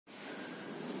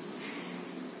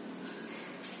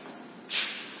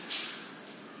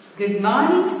Good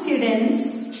morning,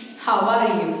 students. How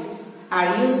are you?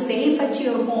 Are you safe at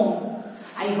your home?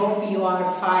 I hope you are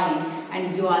fine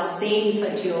and you are safe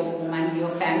at your home and your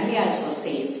family are also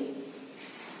safe.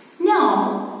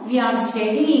 Now, we are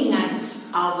studying at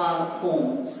our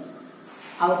home.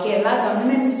 Our Kerala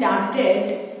government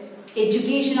started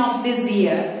education of this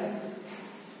year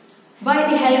by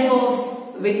the help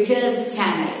of Victor's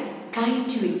channel,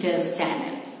 Kite Victor's channel.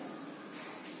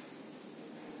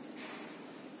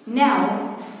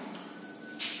 Now,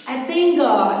 I think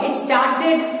it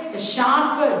started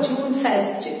sharp June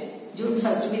 1st. June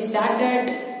 1st. We started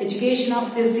education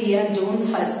of this year June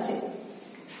 1st.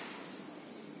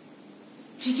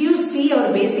 Did you see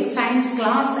our basic science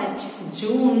class at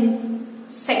June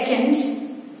 2nd?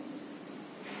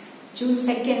 June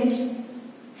 2nd?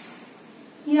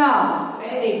 Yeah,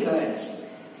 very good.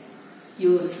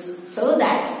 You saw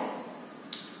that.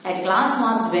 That class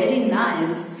was very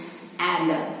nice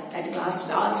and that class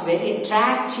was very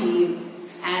attractive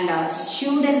and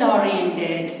student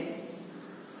oriented.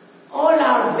 All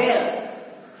are well.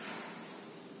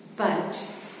 But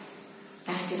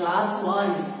that class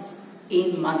was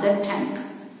in mother tongue.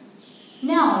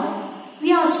 Now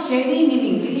we are studying in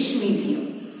English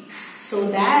medium, so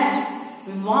that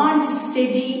we want to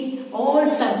study all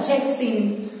subjects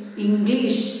in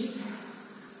English,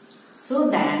 so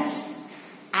that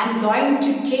I am going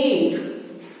to take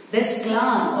this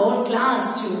class, all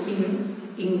class to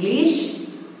English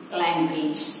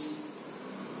language.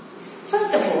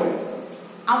 First of all,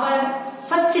 our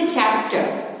first chapter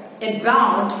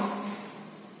about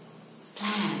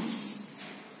plants.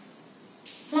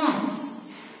 Plants.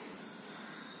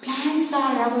 Plants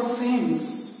are our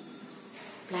friends.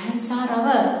 Plants are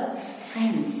our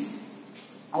friends.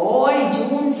 All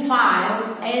June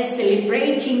 5 is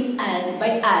celebrating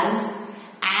by us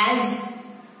as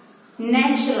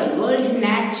World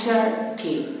Nature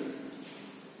Day.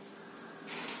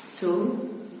 So,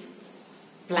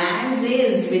 plants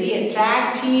is very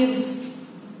attractive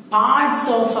parts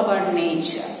of our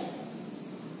nature.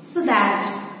 So that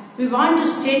we want to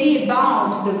study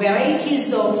about the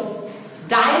varieties of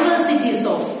diversities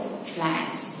of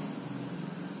plants.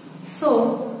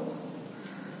 So,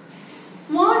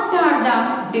 what are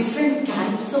the different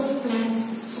types of plants?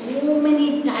 So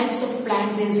many types of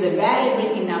plants is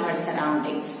available in our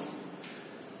surroundings.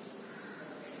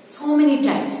 So many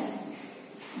types.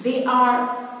 They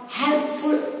are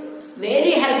helpful,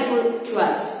 very helpful to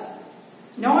us.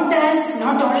 Not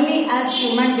only as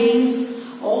human beings,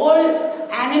 all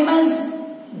animals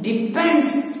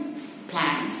depends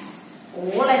plants.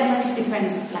 All animals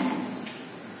depends plants.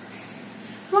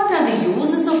 What are the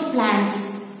uses of plants?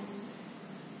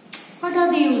 What are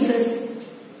the uses?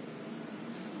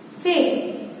 Say,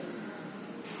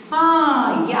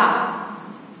 yeah,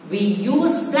 we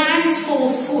use plants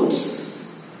for food.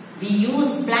 We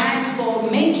use plants for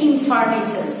making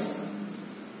furnitures.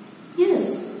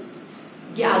 Yes,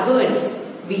 yeah, good.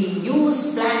 We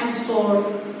use plants for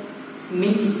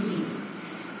medicine.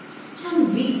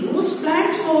 And we use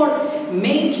plants for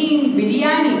making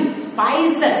biryani,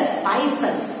 spices.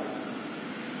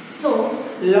 So,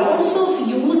 lots of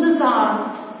uses are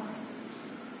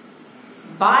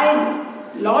by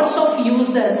lots of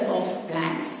users of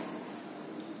plants,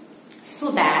 so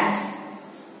that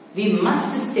we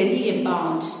must study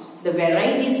about the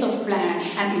varieties of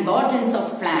plants and importance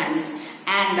of plants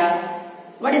and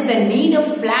what is the need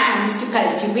of plants to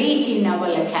cultivate in our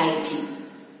locality.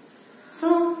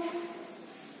 So,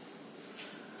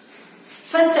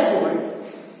 first of all,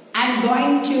 I am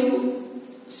going to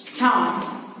start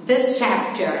this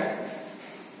chapter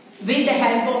with the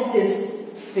help of this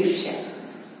picture.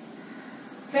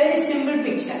 Very simple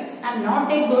picture. I am not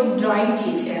a good drawing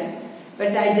teacher,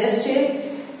 but I just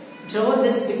draw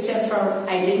this picture for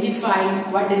identifying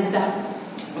what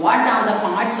are the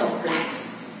parts of plants.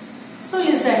 So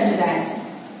listen to that.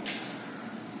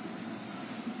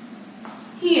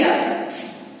 Here,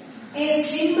 a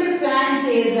simple plant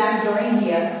is I am drawing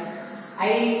here.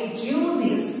 I drew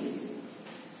this.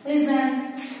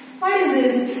 Listen. What is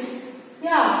this?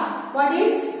 Yeah. What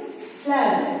is?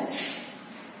 Flowers.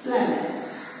 Flowers.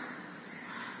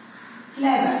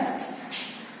 Flower.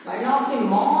 One of the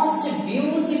most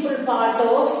beautiful part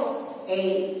of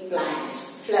a plant.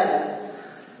 Flower.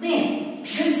 Then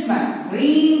this one,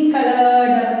 green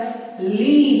colored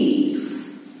leaf.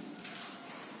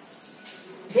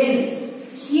 Then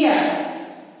here,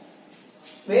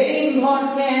 very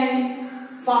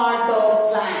important part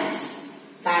of plant,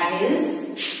 that is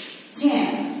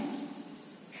stem.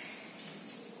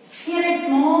 Here a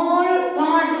small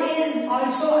part is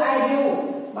also I drew.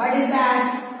 What is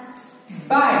that?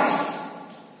 Bud.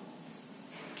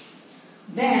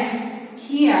 Then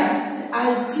here the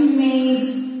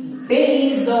ultimate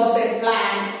base of a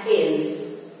plant is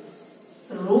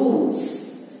roots.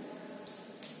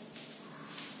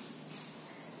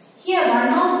 Here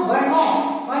one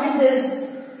more. What is this?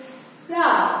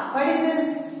 Yeah, what is this?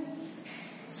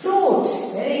 Fruit.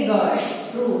 Very good.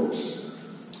 Fruit.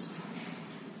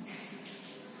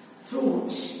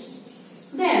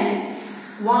 Then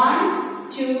 1,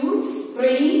 2,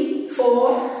 3,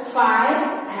 4,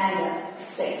 5 and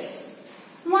 6.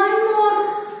 One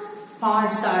more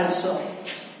parts also.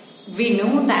 We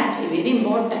know that very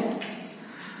important.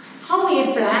 How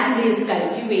a plant is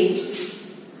cultivated.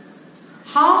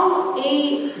 How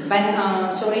a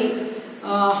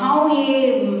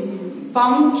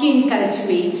pumpkin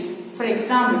cultivate. For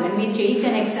example, when we take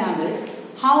an example,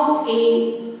 how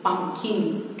a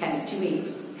pumpkin cultivate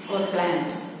or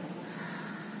plant.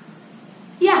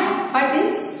 Yeah, but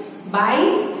is by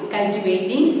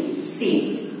cultivating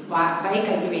seeds. By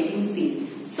cultivating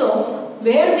seeds. So,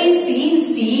 where we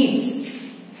seen seeds?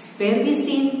 Where we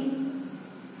seen?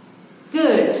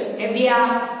 Good.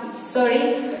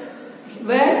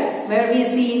 Where we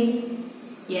seen?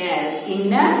 Yes, in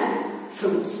the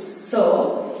fruits.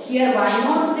 So, here one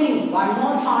more thing, one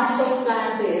more parts of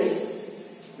plants is,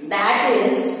 that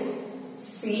is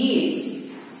seeds.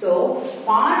 So,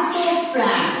 parts of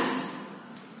plants,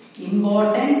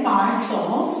 important parts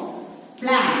of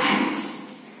plants.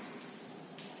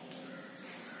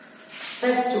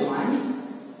 First one,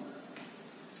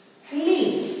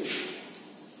 leaf.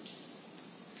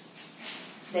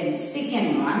 Then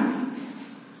second one,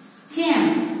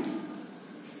 stem.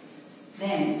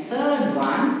 Then third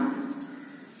one,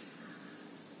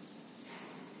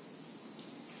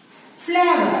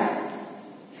 flower.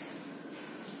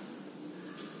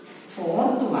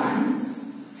 Fourth one,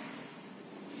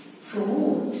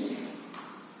 fruit.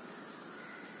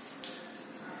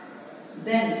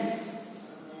 Then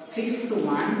fifth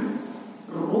one,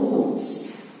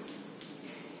 roots.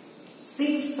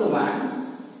 Sixth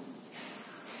one,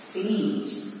 seed.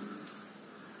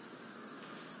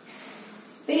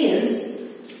 These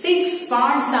 6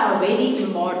 parts are very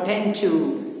important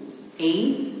to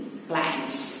a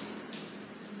plant.